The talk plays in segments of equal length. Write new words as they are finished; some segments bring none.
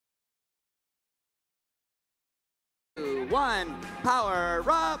1, power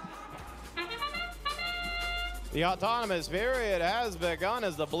up. The autonomous period has begun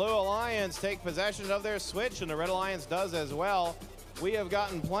as the Blue Alliance take possession of their switch, and the Red Alliance does as well. We have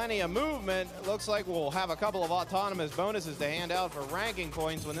gotten plenty of movement. It looks like we'll have a couple of autonomous bonuses to hand out for ranking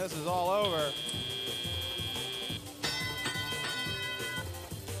points when this is all over.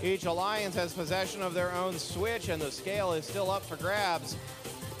 Each alliance has possession of their own switch, and the scale is still up for grabs.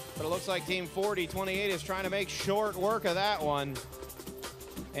 But it looks like Team 4028 is trying to make short work of that one.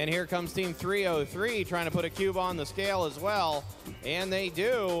 And here comes Team 303 trying to put a cube on the scale as well. And they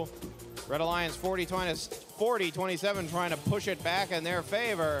do. Red Alliance 4027 trying to push it back in their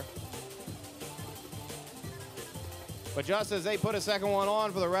favor. But just as they put a second one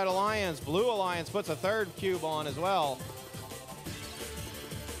on for the Red Alliance, Blue Alliance puts a third cube on as well.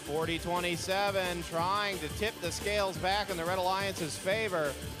 4027 trying to tip the scales back in the Red Alliance's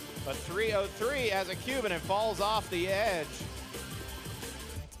favor. But 303 has a cube and it falls off the edge.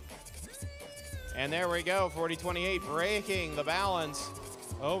 And there we go, 4028 breaking the balance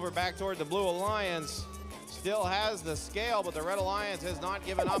over back toward the Blue Alliance. Still has the scale, but the Red Alliance has not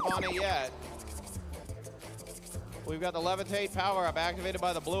given up on it yet. We've got the Levitate power-up activated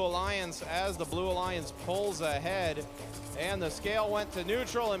by the Blue Alliance as the Blue Alliance pulls ahead. And the scale went to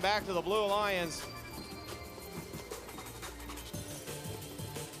neutral and back to the Blue Alliance.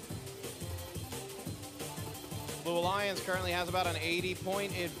 Blue Alliance currently has about an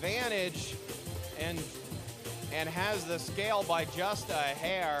 80-point advantage and has the scale by just a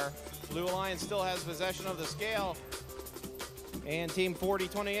hair. Blue Alliance still has possession of the scale. And Team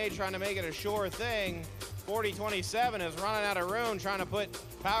 4028 trying to make it a sure thing. 4027 is running out of room trying to put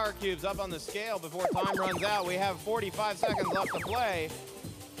power cubes up on the scale before time runs out. We have 45 seconds left to play.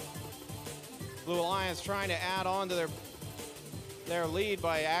 Blue Alliance trying to add on to their lead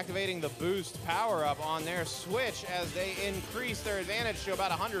by activating the boost power up on their switch as they increase their advantage to about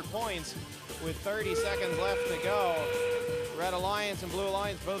 100 points with 30 seconds left to go. Red Alliance and Blue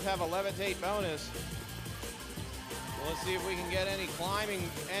Alliance both have a Levitate bonus. Let's see if we can get any climbing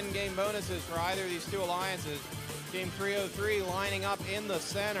endgame bonuses for either of these two alliances. Team 303 lining up in the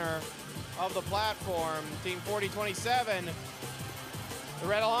center of the platform. Team 4027, the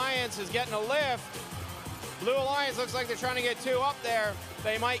Red Alliance is getting a lift. Blue Alliance looks like they're trying to get two up there.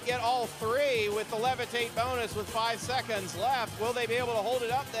 They might get all three with the Levitate bonus with 5 seconds left. Will they be able to hold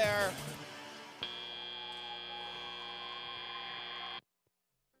it up there?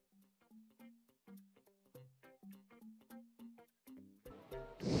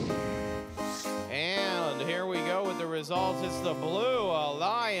 And here we go with the results. It's the Blue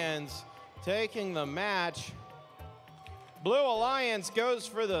Alliance taking the match. Blue Alliance goes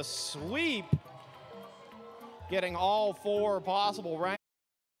for the sweep, getting all 4 possible ranks.